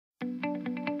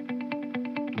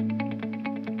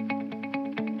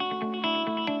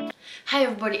Hi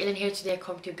everybody, Ellen here. Today I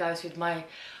come to you guys with my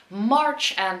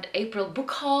March and April book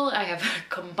haul. I have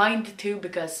combined the two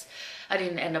because I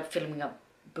didn't end up filming a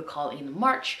book haul in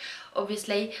March,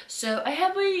 obviously. So I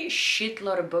have a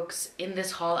shitload of books in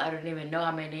this haul. I don't even know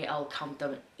how many. I'll count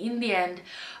them in the end,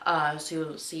 so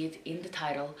you'll see it in the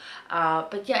title.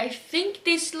 But yeah, I think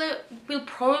this will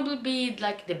probably be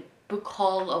like the book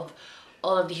haul of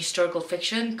all of the historical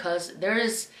fiction, because there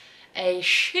is a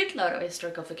shitload of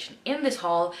historical fiction in this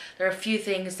haul. There are a few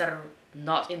things that are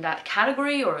not in that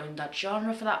category or in that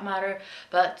genre for that matter,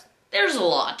 but there's a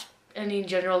lot, and in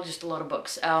general just a lot of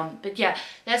books. But yeah,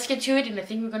 let's get to it, and I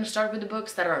think we're going to start with the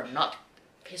books that are not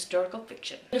historical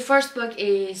fiction. The first book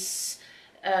is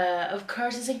Of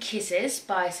Curses and Kisses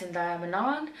by Sindhya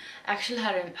Menon. Actually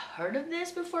hadn't heard of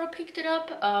this before I picked it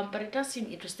up, but it does seem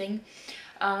interesting.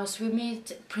 So we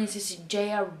meet Princess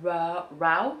Jaya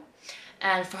Rao,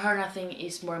 and for her nothing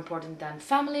is more important than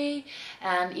family.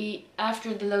 And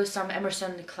after the Losam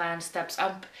Emerson clan steps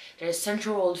up their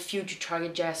central-old feud to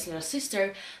target Jaya's little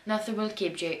sister, nothing will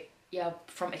keep Jaya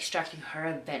from extracting her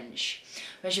revenge.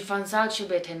 When she finds out she'll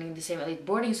be attending the same elite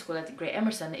boarding school at Grey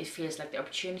Emerson, it feels like the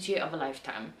opportunity of a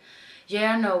lifetime.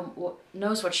 Jaya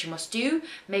knows what she must do: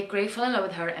 make Grey fall in love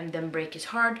with her and then break his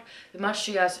heart. With much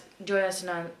to Jaya's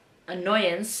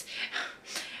annoyance,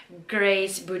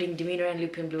 Grey's brooding demeanor and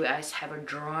looping blue eyes have her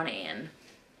drawn in,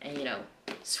 and you know,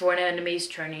 sworn enemies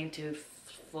turn into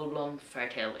full-blown fairy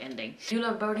tale ending. I do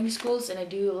love boarding schools, and I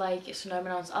do like Sindhya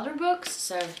Menon's other books,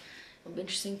 so it'll be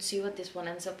interesting to see what this one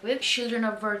ends up with. Children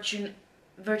of Virtue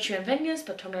and Vengeance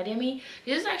by Tomi Adeyemi.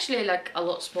 This is actually like a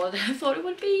lot smaller than I thought it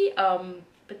would be,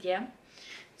 but yeah,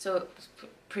 so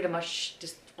pretty much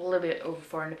just a little bit over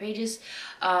 400 pages.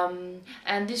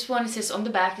 And this one, it says on the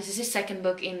back, this is his second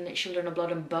book in Children of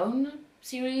Blood and Bone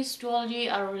series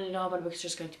duology. I don't really know what book it's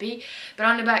just going to be, but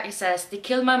on the back it says, "They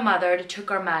killed my mother, they took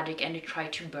our magic, and they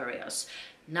tried to bury us.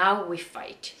 Now we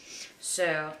fight."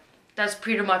 So that's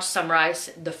pretty much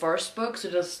summarize the first book, so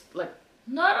there's like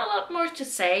not a lot more to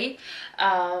say.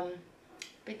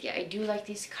 But yeah, I do like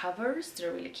these covers.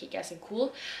 They're really kick-ass and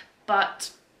cool,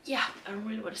 but yeah, I don't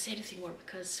really want to say anything more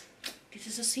because this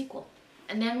is a sequel.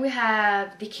 And then we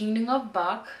have The Kingdom of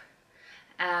Bach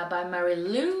by Mary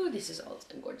Lou. This is also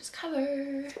a gorgeous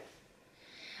cover.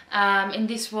 In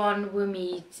this one we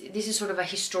meet, this is sort of a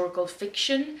historical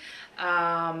fiction,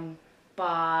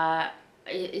 but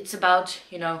it's about,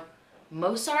 you know,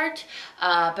 Mozart,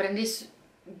 but in this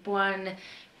one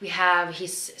we have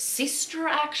his sister,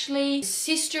 actually. His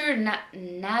sister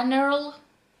Nannerl,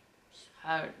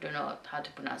 I don't know how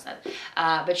to pronounce that,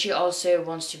 but she also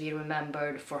wants to be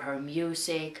remembered for her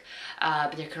music,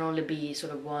 but there can only be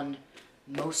sort of one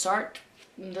Mozart.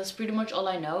 That's pretty much all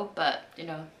I know, but you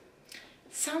know,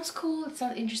 it sounds cool, it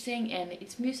sounds interesting, and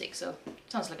it's music, so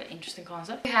it sounds like an interesting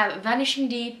concept. We have Vanishing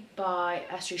Deep by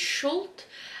Astrid Schult,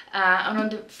 and on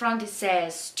the front it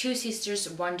says, "Two sisters,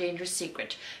 one dangerous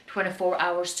secret, 24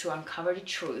 hours to uncover the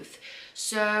truth."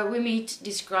 So we meet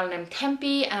this girl named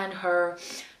Tempe, and her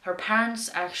parents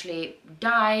actually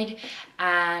died,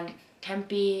 and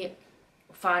Tempe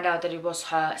found out that it was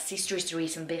her sister's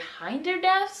reason behind their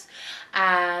deaths,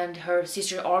 and her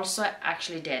sister also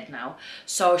actually dead now.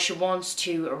 So she wants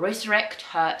to resurrect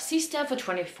her sister for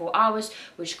 24 hours,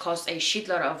 which costs a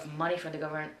shitload of money from the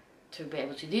government to be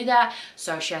able to do that.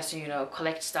 So she has to, you know,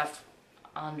 collect stuff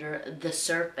under the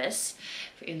surface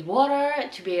in the water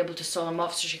to be able to sell them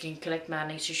off so she can collect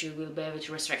money, so she will be able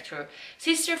to resurrect her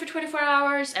sister for 24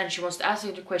 hours. And she wants to ask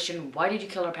her the question, why did you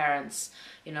kill her parents?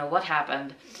 You know, what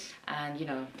happened? And you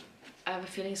know, I have a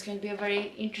feeling it's going to be a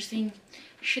very interesting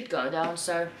shit go down,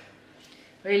 so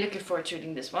really looking forward to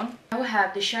reading this one. Now we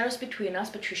have The Shadows Between Us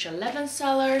by Tricia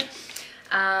Levenseller,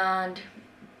 and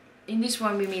in this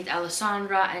one we meet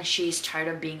Alessandra, and she's tired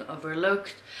of being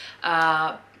overlooked,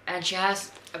 and she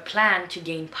has a plan to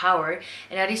gain power,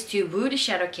 and that is to woo the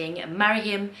Shadow King, marry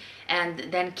him,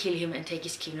 and then kill him and take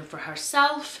his kingdom for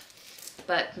herself.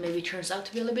 But maybe it turns out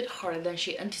to be a little bit harder than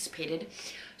she anticipated.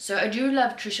 So I do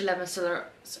love Tricia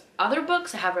Levenseller's other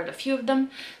books. I have read a few of them,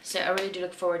 so I really do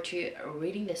look forward to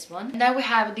reading this one. And now we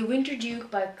have The Winter Duke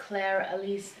by Claire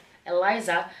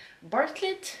Eliza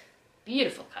Bartlett.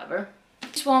 Beautiful cover.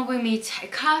 This one we meet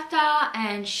Hekata,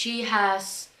 and she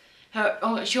has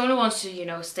she only wants to, you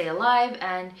know, stay alive,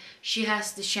 and she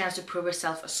has the chance to prove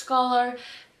herself a scholar,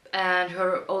 and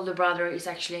her older brother is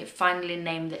actually finally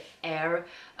named the heir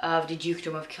of the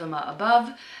Dukedom of Kilma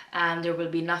above, and there will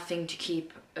be nothing to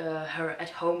keep her at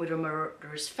home with her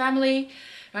murderous family,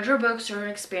 not her books or her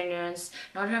experience,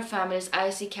 not her family's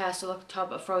icy castle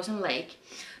atop a frozen lake,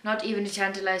 not even the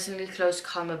tantalizingly close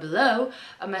Calma below,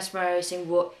 a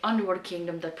mesmerizing underworld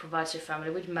kingdom that provides her family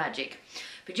with magic.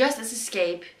 But just as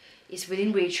escape is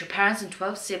within reach, her parents and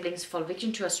 12 siblings fall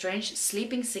victim to a strange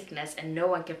sleeping sickness and no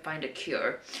one can find a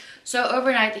cure. So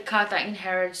overnight, Ikata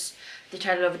inherits the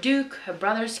title of Duke, her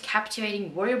brother's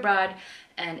captivating warrior bride,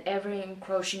 and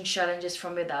ever-encroaching challenges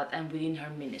from without and within her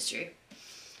ministry.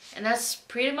 And that's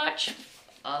pretty much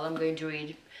all I'm going to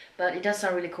read. But it does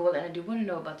sound really cool, and I do want to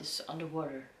know about this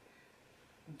underwater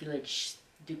village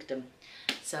dukedom.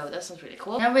 So that sounds really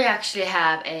cool. Now we actually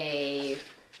have a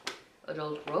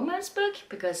adult romance book,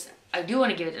 because I do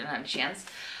want to give it another chance.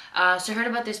 So I heard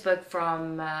about this book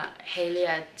from Haley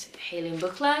at Haley in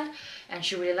Bookland, and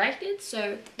she really liked it,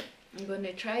 so I'm going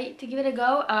to try to give it a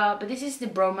go. But this is the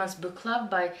Bromance Book Club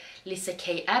by Lyssa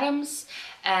Kay Adams,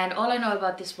 and all I know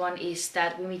about this one is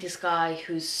that we meet this guy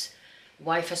whose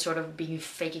wife has sort of been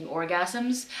faking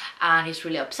orgasms, and he's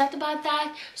really upset about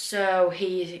that, so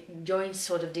he joins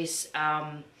sort of this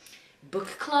book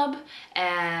club,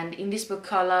 and in this book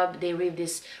club they read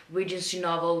this Regency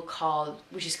novel called,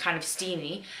 which is kind of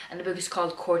steamy, and the book is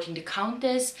called Courting the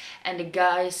Countess, and the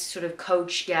guys sort of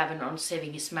coach Gavin on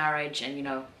saving his marriage and, you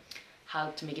know, how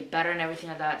to make it better and everything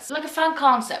like that. It's like a fun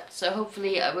concept, so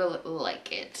hopefully I will like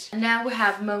it. And now we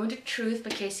have Moment of Truth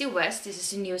by Casey West. This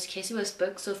is the newest Casey West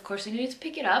book, so of course I need to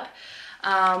pick it up.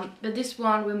 But this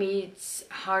one we meet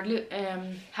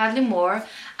Hadley Moore,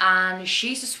 and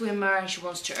she's a swimmer and she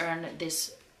wants to earn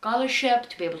this scholarship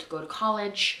to be able to go to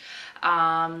college,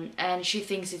 and she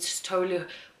thinks it's totally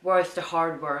worth the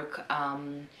hard work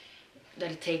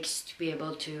that it takes to be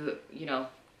able to, you know,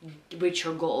 reach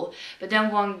her goal. But then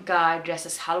one guy dressed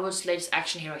as Hollywood's latest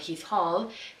action hero, Heath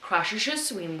Hall, crashes her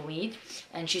swim meet,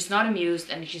 and she's not amused,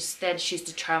 and instead she's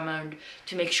determined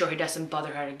to make sure he doesn't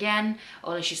bother her again,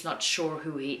 only she's not sure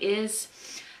who he is.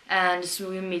 And the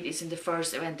swim meet isn't the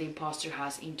first event the imposter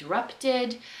has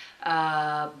interrupted,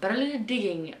 but a little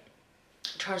digging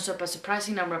turns up a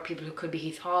surprising number of people who could be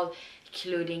Heath Hall,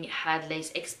 including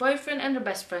Hadley's ex-boyfriend and her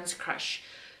best friend's crush.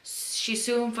 She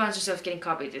soon finds herself getting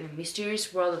caught in the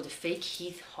mysterious world of the fake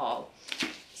Heath Hall.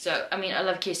 So, I mean, I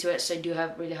love Casey West, so I do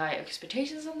have really high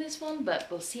expectations on this one, but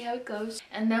we'll see how it goes.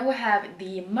 And now we have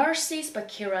The Mercies by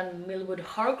Kieran Millwood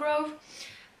Hargrove.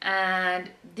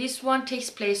 And this one takes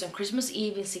place on Christmas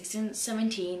Eve in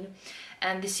 1617.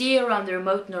 And the sea around the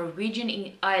remote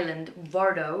Norwegian island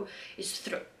Vardø is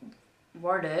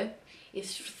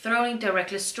thrown into a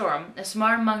reckless storm. As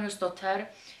Maren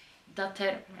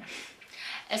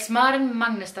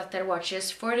Magnusdatter watches,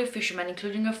 40 fishermen,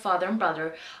 including her father and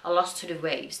brother, are lost to the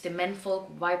waves. The menfolk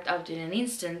wiped out in an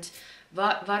instant.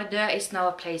 Vardø is now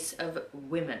a place of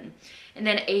women. And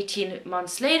then 18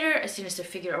 months later, a sinister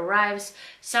figure arrives,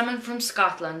 summoned from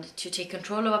Scotland to take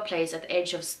control of a place at the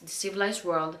edge of the civilized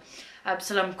world.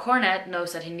 Absalom Cornet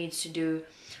knows that he needs to do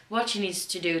what he needs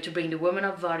to do to bring the woman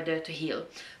of Vardø to heel.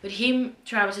 With him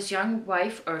travels his young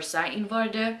wife Ursa in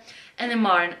Vardø, and in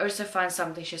Maren, Ursa finds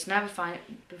something she has never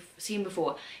seen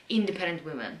before: independent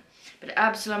women. But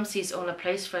Absalom sees only a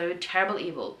place filled with terrible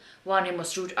evil, one he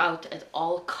must root out at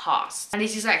all costs. And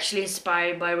this is actually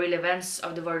inspired by real events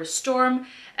of the Vardø storm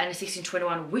and the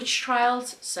 1621 witch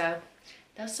trials, so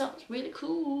that sounds really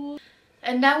cool.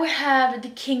 And now we have The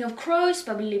King of Crows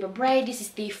by Libba Bray. This is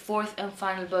the fourth and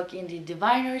final book in the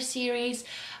Diviner series.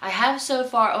 I have so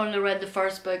far only read the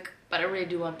first book, but I really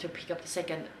do want to pick up the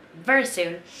second very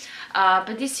soon.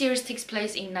 But this series takes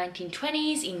place in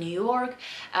 1920s in New York.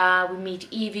 We meet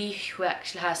Evie, who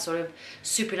actually has sort of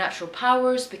supernatural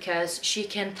powers because she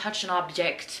can touch an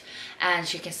object and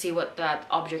she can see what that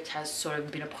object has sort of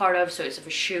been a part of. So it's of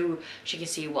a shoe, she can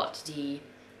see what the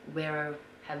wearer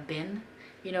have been,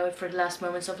 you know, for the last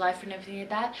moments of life and everything like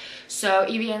that. So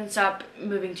Evie ends up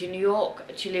moving to New York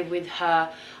to live with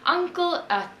her uncle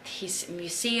at his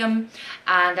museum,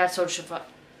 and that sort of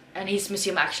and his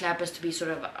museum actually happens to be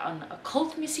sort of an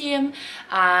occult museum.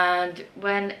 And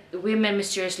when the woman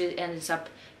mysteriously ends up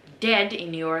dead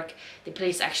in New York, the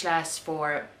police actually ask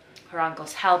for her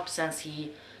uncle's help, since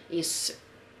he is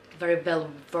very well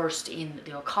versed in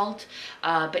the occult,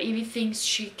 but Evie thinks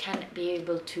she can be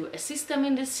able to assist them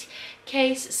in this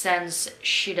case, since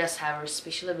she does have her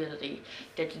special ability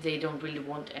that they don't really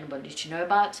want anybody to know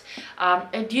about.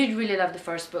 I did really love the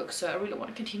first book, so I really want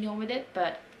to continue on with it,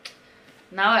 but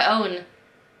now I own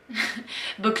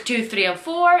book 2, 3 and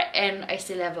 4, and I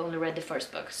still have only read the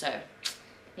first book, so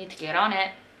need to get on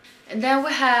it. And then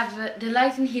we have The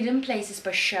Light in Hidden Places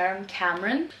by Sharon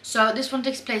Cameron. So this one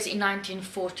takes place in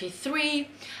 1943,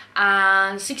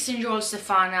 and 16-year-old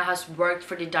Stefania has worked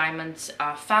for the Diamonds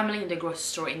family in the grocery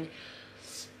store in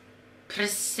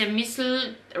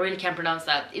Przemysl. I really can't pronounce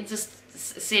that. It's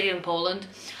a city in Poland.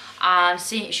 And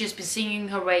she's been singing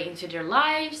her way into their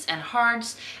lives and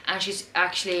hearts, and she's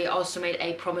actually also made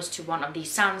a promise to one of the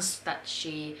sons that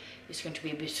she is going to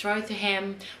be betrothed to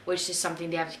him, which is something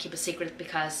they have to keep a secret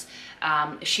because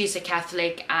she's a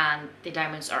Catholic and the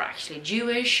Diamonds are actually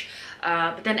Jewish.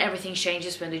 But then everything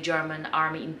changes when the German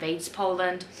army invades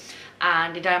Poland,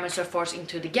 and the Diamonds are forced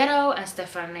into the ghetto, and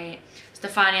Stefania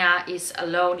is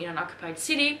alone in an occupied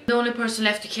city. The only person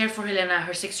left to care for Helena,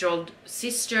 her 6-year-old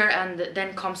sister, and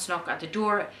then comes to knock at the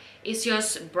door.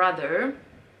 Isios' brother,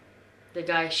 the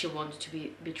guy she wanted to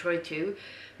be betrothed to,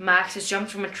 Max, has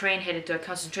jumped from a train headed to a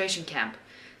concentration camp.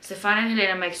 Stefania and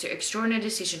Helena makes the extraordinary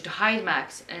decision to hide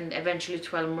Max and eventually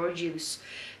 12 more Jews.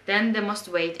 Then they must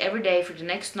wait every day for the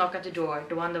next knock at the door,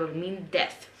 the one that will mean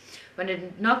death. When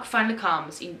the knock finally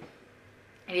comes, it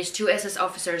is 2 SS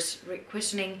officers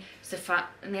requisitioning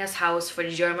Stefania's house for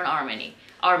the German army,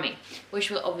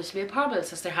 which will obviously be a problem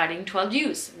since they're hiding 12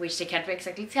 Jews, which they can't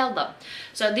exactly tell them.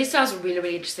 So this sounds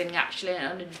really interesting actually,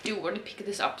 and I do want to pick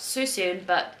this up so soon,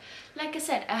 but like I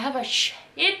said, I have a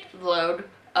shitload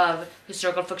of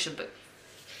historical fiction books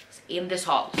in this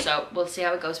haul, so we'll see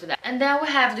how it goes with that. And then we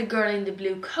have The Girl in the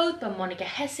Blue Coat by Monica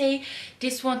Hesse.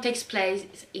 This one takes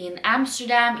place in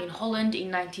Amsterdam in Holland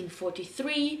in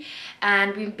 1943,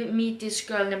 and we meet this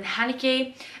girl named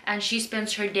Hanneke, and she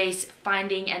spends her days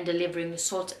finding and delivering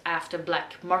sought after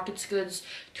black market goods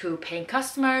to paying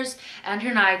customers, and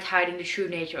her night hiding the true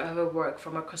nature of her work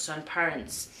from her concerned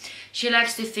parents. She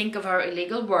likes to think of her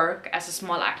illegal work as a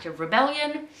small act of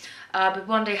rebellion. But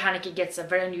one day Hanneke gets a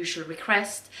very unusual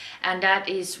request, and that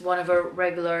is one of her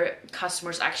regular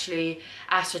customers actually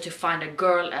asked her to find a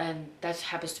girl, and that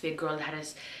happens to be a girl that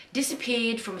has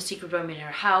disappeared from a secret room in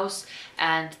her house,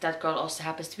 and that girl also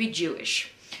happens to be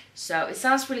Jewish. So it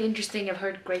sounds really interesting. I've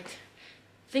heard great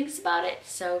things about it,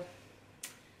 so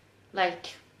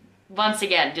like once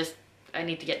again, just I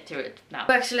need to get through it now.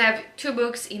 We actually have 2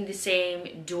 books in the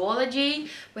same duology.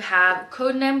 We have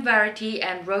Codename Verity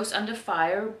and Rose Under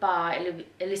Fire by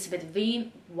Elizabeth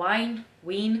Wein.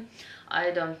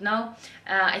 I don't know.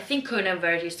 I think Codename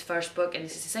Verity is the first book and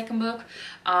this is the second book.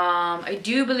 I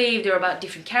do believe they're about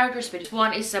different characters, but this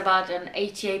one is about an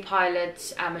ATA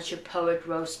pilot, amateur poet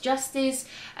Rose Justice,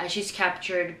 and she's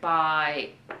captured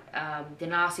by the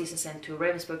Nazis and sent to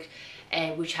Ravensbrück,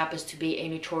 which happens to be a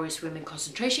notorious women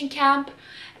concentration camp.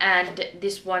 And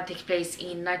this one takes place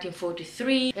in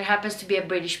 1943. There happens to be a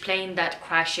British plane that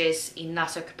crashes in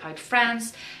Nazi-occupied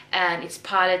France, and its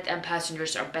pilot and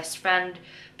passengers are best friends,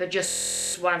 but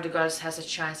just one of the girls has a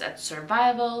chance at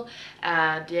survival.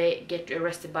 They get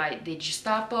arrested by the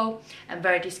Gestapo, and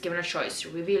Verity is given a choice: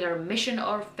 reveal her mission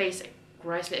or face a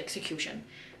grisly execution.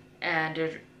 And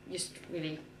they're just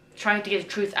really trying to get the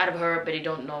truth out of her, but they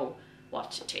don't know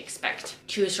what to expect.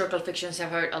 2 historical fictions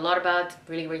I've heard a lot about,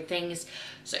 really great things,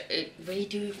 so I really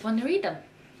do want to read them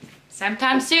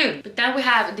sometime soon. But then we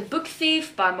have The Book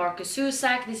Thief by Markus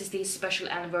Zusak. This is the special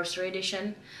anniversary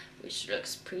edition, which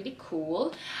looks pretty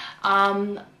cool.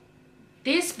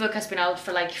 This book has been out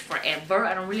for like forever.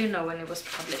 I don't really know when it was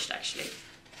published actually.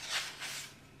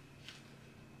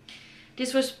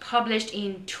 This was published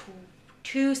in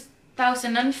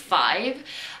 2005.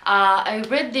 I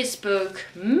read this book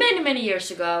many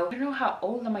years ago. I don't know how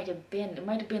old I might have been. It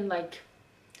might have been like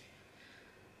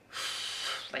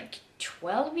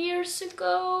 12 years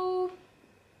ago.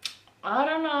 I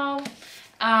don't know.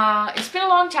 It's been a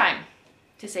long time,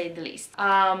 to say the least.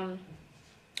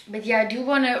 But yeah, I do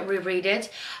want to reread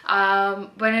it.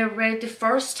 When I read it the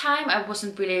first time, I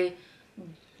wasn't really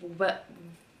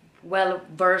well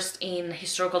versed in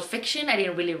historical fiction. I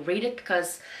didn't really read it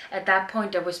because at that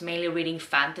point I was mainly reading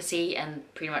fantasy and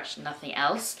pretty much nothing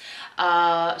else.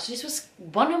 So this was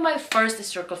one of my first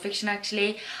historical fiction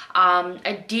actually.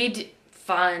 I did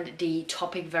find the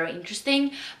topic very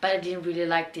interesting, but I didn't really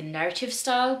like the narrative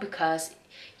style because,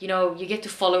 you know, you get to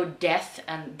follow Death,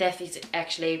 and Death is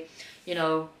actually, you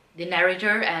know, the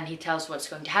narrator, and he tells what's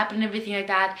going to happen and everything like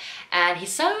that. And he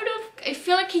sort of, I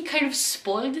feel like he kind of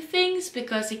spoiled things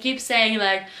because he keeps saying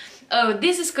like, oh,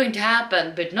 this is going to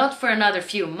happen, but not for another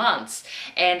few months.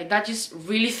 And that just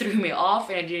really threw me off,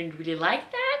 and I didn't really like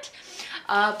that.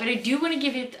 But I do want to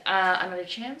give it another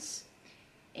chance.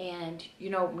 And, you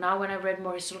know, now when I read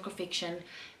more historical fiction,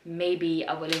 maybe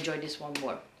I will enjoy this one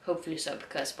more. Hopefully so,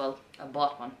 because, well, I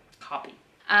bought one copy.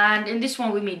 And in this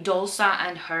one we meet Dolsa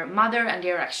and her mother, and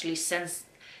they're actually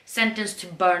sentenced to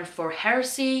burn for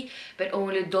heresy, but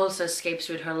only Dolsa escapes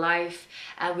with her life.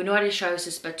 And with no other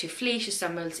choices but to flee, she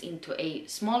stumbles into a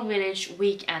small village,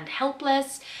 weak and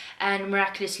helpless, and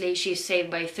miraculously she is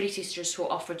saved by 3 sisters who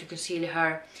offer to conceal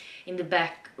her in the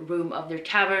back room of their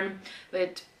tavern.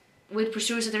 But with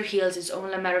pursuers at her heels, it's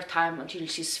only a matter of time until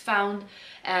she's found,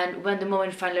 and when the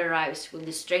moment finally arrives, will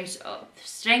the strength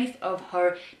of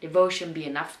her devotion be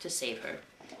enough to save her?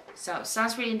 So,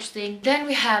 sounds really interesting. Then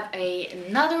we have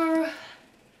another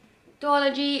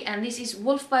duology, and this is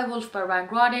Wolf by Ryan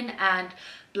Graden and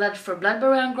Blood for Blood by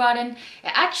Ryan Graden.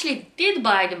 I actually did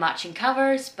buy the matching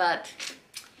covers, but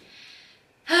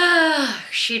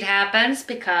shit happens,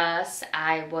 because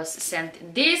I was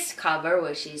sent this cover,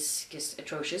 which is just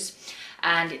atrocious,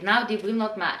 and now they will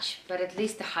not match, but at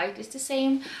least the height is the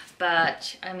same.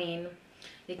 But I mean,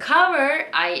 the cover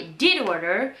I did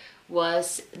order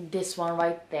was this one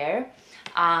right there,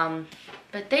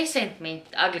 but they sent me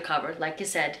the ugly cover, like I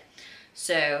said,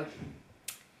 so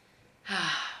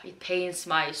it pains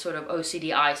my sort of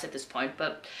OCD eyes at this point,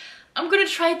 but I'm gonna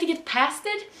try to get past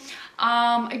it.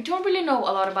 I don't really know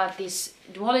a lot about this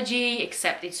duology,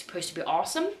 except it's supposed to be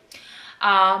awesome.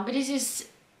 But this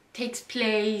takes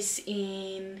place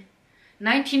in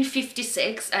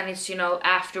 1956, and it's, you know,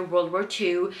 after World War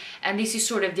II, and this is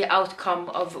sort of the outcome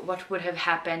of what would have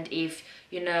happened if,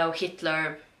 you know,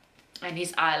 Hitler and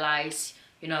his allies,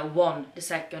 you know, won the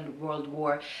Second World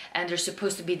War. And there's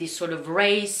supposed to be this sort of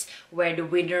race where the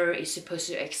winner is supposed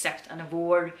to accept an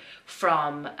award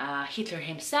from Hitler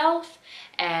himself.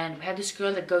 And we have this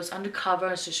girl that goes undercover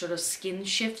and so sort of skin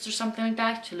shifts or something like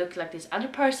that to look like this other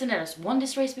person that has won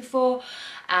this race before,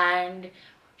 and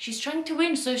she's trying to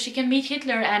win so she can meet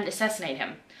Hitler and assassinate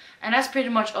him. And that's pretty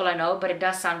much all I know, but it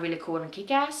does sound really cool and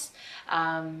kick-ass.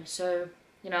 So,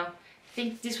 you know, I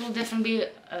think this will definitely be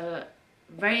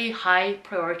very high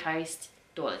prioritized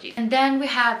duology. And then we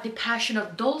have The Passion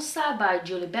of Dolsa by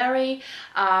Julie Berry.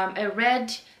 I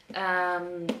read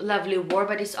Lovely War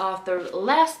by this author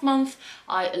last month.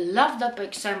 I love that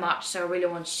book so much, so I really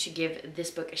want to give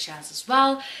this book a chance as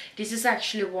well. This has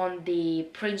actually won the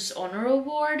Prince Honor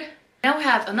Award. Now we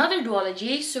have another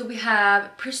duology, so we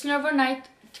have Prisoner of Night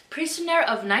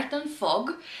and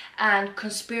Fog and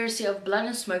Conspiracy of Blood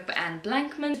and Smoke by Anne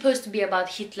Blankman. It's supposed to be about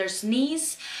Hitler's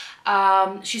niece.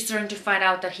 She's starting to find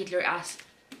out that Hitler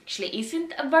actually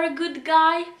isn't a very good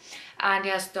guy, and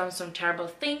he has done some terrible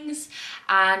things,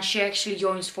 and she actually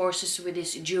joins forces with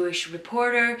this Jewish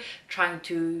reporter trying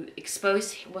to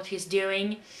expose what he's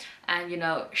doing, and, you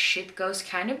know, shit goes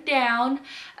kind of down.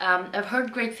 I've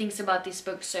heard great things about this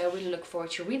book, so I really look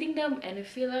forward to reading them, and I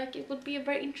feel like it would be a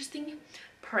very interesting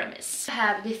premise. I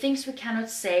have The Things We Cannot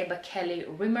Say by Kelly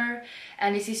Rimmer,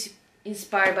 and this is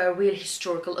inspired by real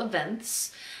historical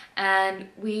events. And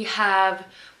we have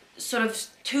sort of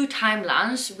 2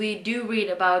 timelines. We do read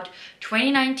about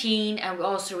 2019, and we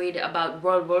also read about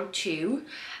World War II.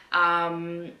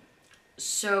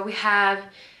 So we have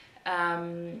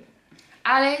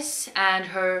Alice, and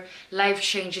her life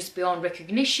changes beyond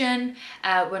recognition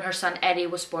when her son Eddie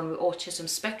was born with autism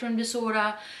spectrum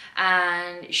disorder,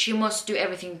 and she must do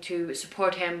everything to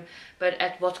support him, but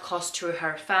at what cost to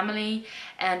her family.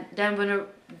 And then when her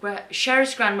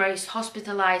Sherry's grandmother is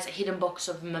hospitalized, a hidden box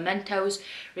of mementos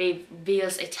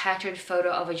reveals a tattered photo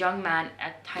of a young man,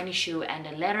 a tiny shoe, and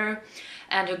a letter.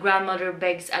 And her grandmother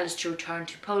begs Alice to return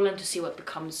to Poland to see what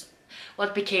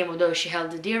became of those she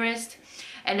held the dearest.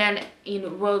 And then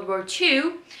in World War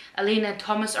II, Alina and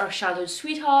Thomas are childhood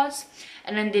sweethearts.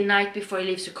 And then the night before he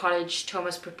leaves for college,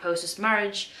 Thomas proposes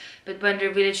marriage. But when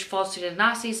their village falls to the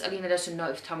Nazis, Alina doesn't know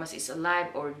if Thomas is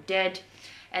alive or dead.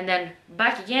 And then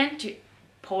back again to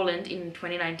Poland in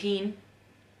 2019,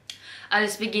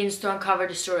 Alice begins to uncover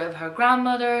the story of her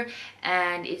grandmother,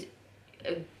 and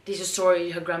this is a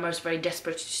story her grandmother is very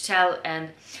desperate to tell,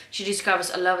 and she discovers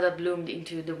a love that bloomed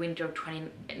into the winter of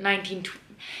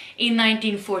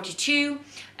 1942,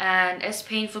 and as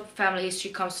painful family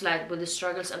history comes to light, will the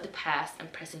struggles of the past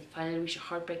and present finally reach a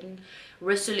heartbreaking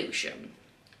resolution.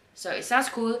 So it sounds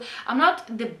cool. I'm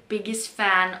not the biggest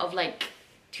fan of like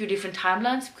 2 different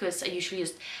timelines, because I usually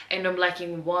just end up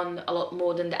liking one a lot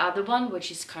more than the other one,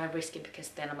 which is kind of risky because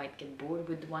then I might get bored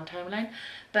with the one timeline.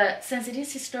 But since it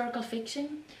is historical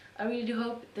fiction, I really do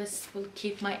hope this will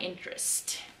keep my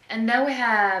interest. And now we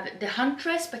have The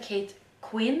Huntress by Kate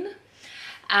Quinn.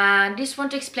 And this one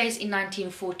takes place in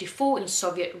 1944 in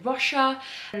Soviet Russia.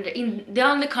 And in the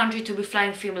only country to be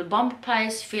flying female bomb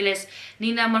pilots, Phyllis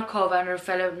Nina Markova and her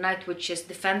fellow night witches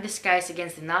defend the skies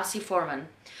against the Nazi foreman.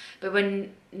 But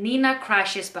when Nina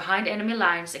crashes behind enemy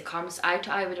lines and comes eye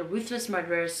to eye with the ruthless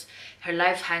murderers, her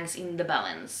life hangs in the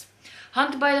balance.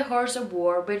 Hunted by the horrors of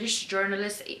war, British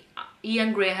journalist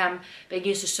Ian Graham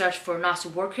begins to search for Nazi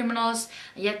war criminals,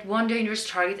 and yet one dangerous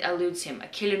target eludes him, a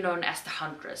killer known as the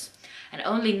Huntress. And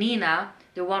only Nina,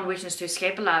 the one witness to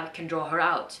escape alive, can draw her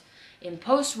out. In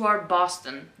post-war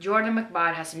Boston, Jordan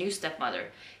McBride has a new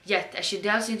stepmother. Yet, as she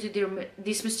delves into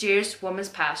this mysterious woman's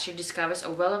past, she discovers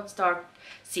a well of dark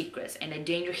secrets and a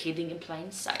danger hidden in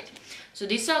plain sight. So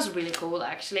this sounds really cool,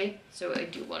 actually. So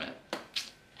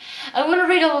I wanna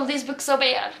read all of these books so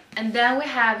bad. And then we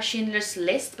have Schindler's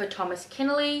List by Thomas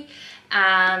Keneally,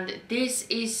 and this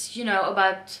is, you know,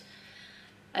 about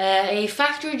a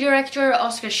factory director,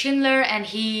 Oskar Schindler, and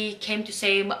he came to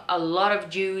save a lot of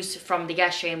Jews from the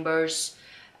gas chambers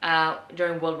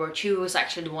during World War II. He was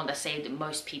actually the one that saved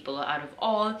most people out of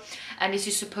all, and this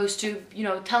is supposed to, you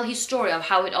know, tell his story of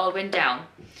how it all went down.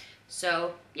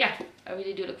 So yeah, I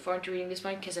really do look forward to reading this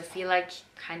one, because I feel like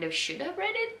kind of should have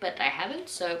read it, but I haven't,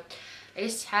 so I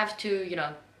just have to, you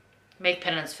know, make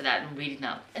penance for that and read it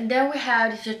now. And then we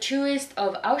have The Tattooist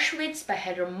of Auschwitz by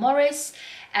Heather Morris,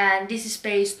 and this is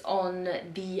based on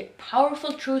the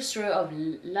powerful true story of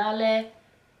Lael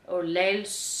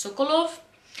Sokolov.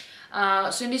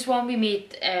 So in this one we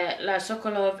meet Lael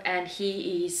Sokolov, and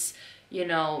he is, you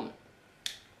know,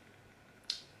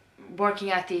 working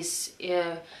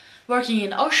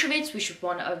in Auschwitz, which is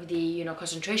one of the, you know,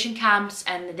 concentration camps,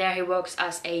 and there he works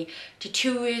as a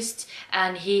tattooist,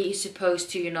 and he is supposed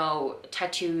to, you know,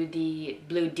 tattoo the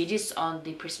blue digits on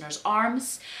the prisoners'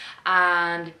 arms,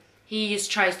 and he just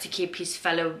tries to keep his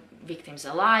fellow victims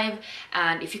alive,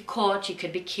 and if you're caught you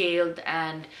could be killed,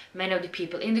 and many of the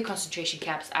people in the concentration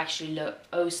camps actually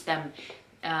owes them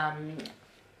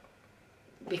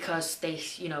because they,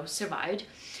 you know, survived.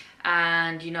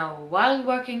 And, you know, while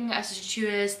working as a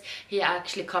tattooist, he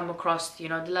actually come across, you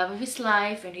know, the love of his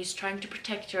life, and he's trying to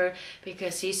protect her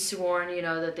because he's sworn, you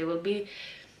know, that they will be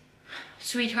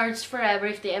sweethearts forever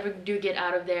if they ever do get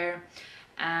out of there.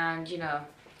 And, you know,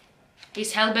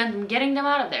 he's hell-bent on getting them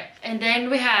out of there. And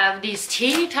then we have this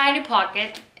teeny tiny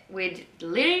pocket with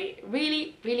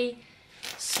really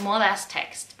small ass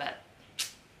text, but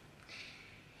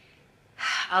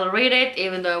I'll read it,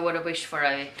 even though I would have wished for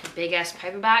a big ass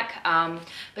paperback.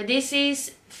 But this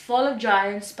is Fall of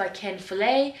Giants by Ken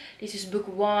Follett. This is book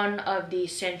 1 of the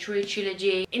Century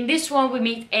trilogy. In this one we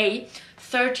meet a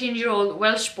 13-year-old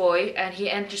Welsh boy, and he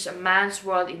enters a man's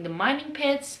world in the mining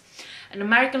pits. An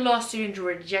American law student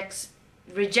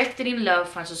rejected in love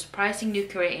finds a surprising new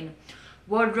career in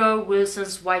Woodrow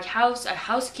Wilson's White House. A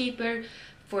housekeeper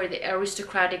for the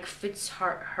aristocratic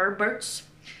Fitzherberts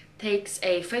takes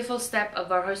a fateful step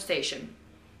above her station.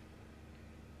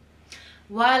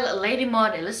 While Lady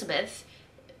Maud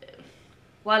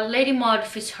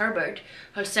Fitzherbert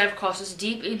herself crosses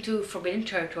deep into forbidden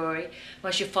territory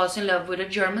when she falls in love with a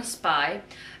German spy,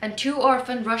 and two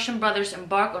orphaned Russian brothers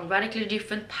embark on radically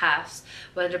different paths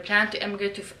while their plan to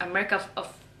emigrate to America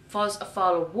falls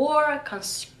afoul of war,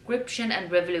 conscription,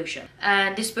 and revolution.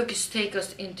 And this book is to take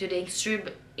us into the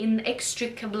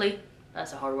inextricably,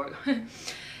 that's a hard word,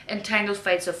 entangled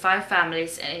fates of 5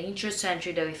 families and an ancient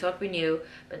century that we thought we knew,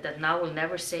 but that now will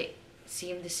never seem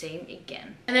the same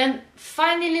again. And then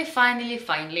finally,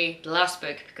 the last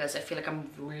book, because I feel like I'm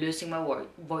losing my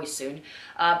voice soon.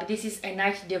 But this is A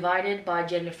Night Divided by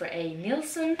Jennifer A.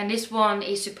 Nielsen. And this one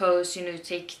is supposed, you know, to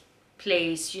take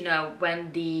place, you know,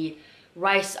 when the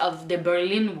rise of the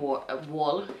Berlin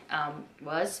Wall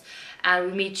was. And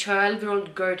we meet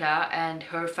 12-year-old Gerda, and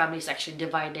her family is actually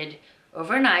divided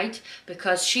overnight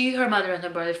because she, her mother, and her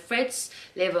brother Fritz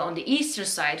live on the eastern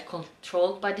side,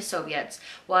 controlled by the Soviets,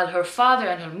 while her father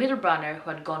and her middle brother, who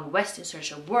had gone west in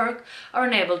search of work, are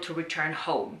unable to return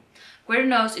home. Gerda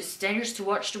knows it's dangerous to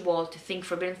watch the wall, to think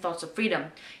forbidden thoughts of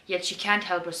freedom, yet she can't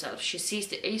help herself. She sees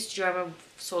the East German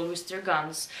soldiers with their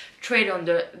guns trade on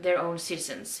their own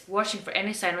citizens, watching for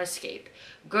any sign of escape.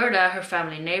 Gerda, her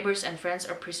family, neighbors, and friends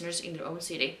are prisoners in their own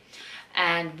city.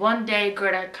 And one day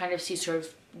Gerda kind of sees her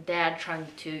dad trying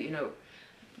to, you know,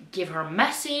 give her a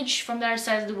message from the other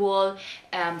side of the wall,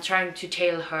 trying to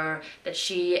tell her that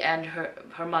she and her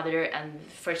mother and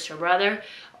Fritz, her brother,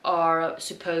 are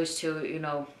supposed to, you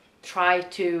know, try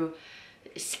to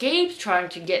escape, trying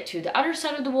to get to the other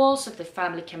side of the wall so that the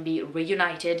family can be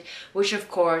reunited, which of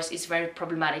course is very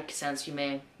problematic since you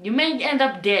may end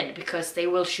up dead because they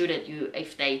will shoot at you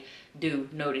if they do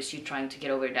notice you trying to get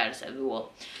over the other side of the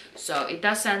wall. So it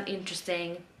does sound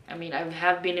interesting. I mean, I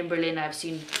have been in Berlin, I've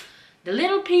seen the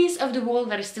little piece of the wall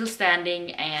that is still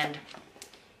standing, and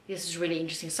this is a really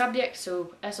interesting subject.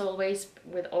 So as always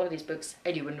with all of these books,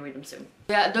 I do want to read them soon.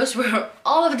 Yeah, those were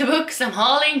all of the books I'm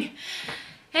hauling.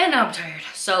 And I'm tired.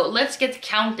 So let's get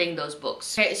counting those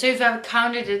books. Okay, so if I've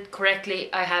counted it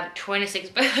correctly, I have 26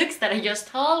 books that I just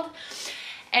hauled.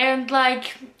 And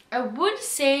like, I would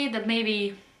say that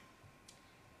maybe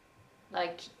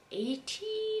like 18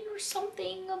 or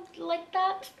something like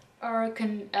that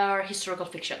are historical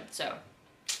fiction. So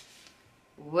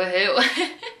woohoo.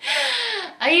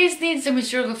 I just need some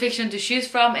historical fiction to choose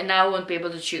from, and now I won't be able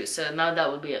to choose, so now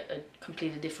that would be a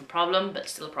completely different problem, but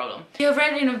still a problem. If you have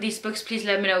read any of these books, please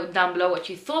let me know down below what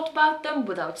you thought about them,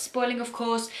 without spoiling, of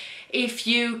course. If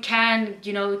you can,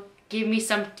 you know, give me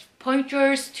some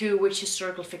pointers to which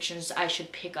historical fictions I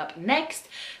should pick up next,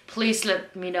 please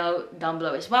let me know down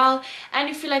below as well. And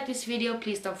if you like this video,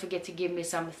 please don't forget to give me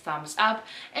some thumbs up,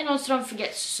 and also don't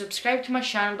forget to subscribe to my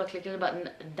channel by clicking the button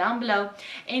down below.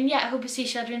 And yeah, I hope to see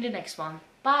each other in the next one.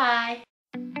 Bye!